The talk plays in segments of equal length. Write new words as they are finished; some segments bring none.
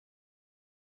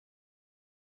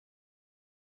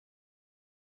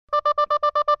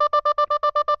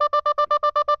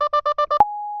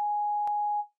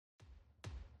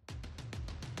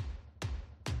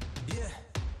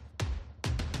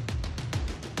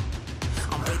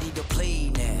ready to play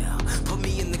now. Put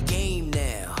me in the game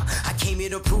now. I came here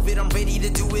to prove it, I'm ready to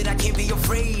do it, I can't be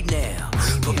afraid now.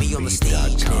 Put me on the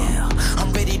stage now,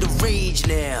 I'm ready to rage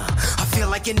now. I feel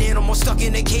like an animal stuck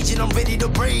in a cage and I'm ready to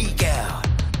break out.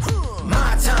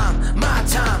 My time,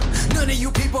 none of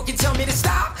you people can tell me to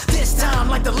stop. This time,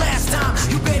 like the last time,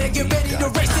 you better get ready to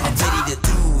race to the top. I'm ready to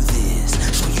do this,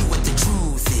 show you what the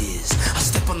truth is. I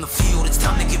step on the field, it's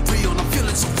time to get real, I'm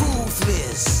feeling so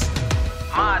ruthless.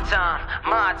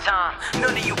 My time,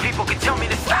 none of you people can tell me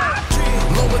to stop.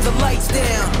 Lower the lights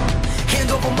down,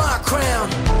 hand over my crown,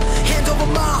 hand over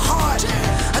my heart.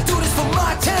 I do this for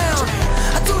my town,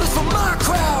 I do this for my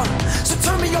crowd. So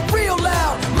turn me up real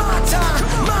loud. My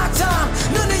time,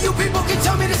 none of you people can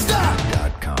tell me to stop.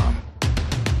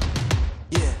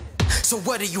 Yeah. So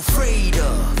what are you afraid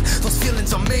of? Those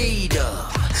feelings are made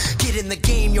of. Get in the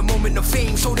game, your moment of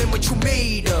fame, show them what you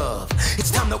made of.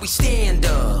 It's time that we stand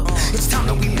up, it's time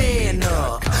that we man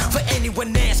up. For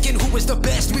anyone asking who is the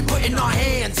best, we putting our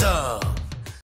hands up.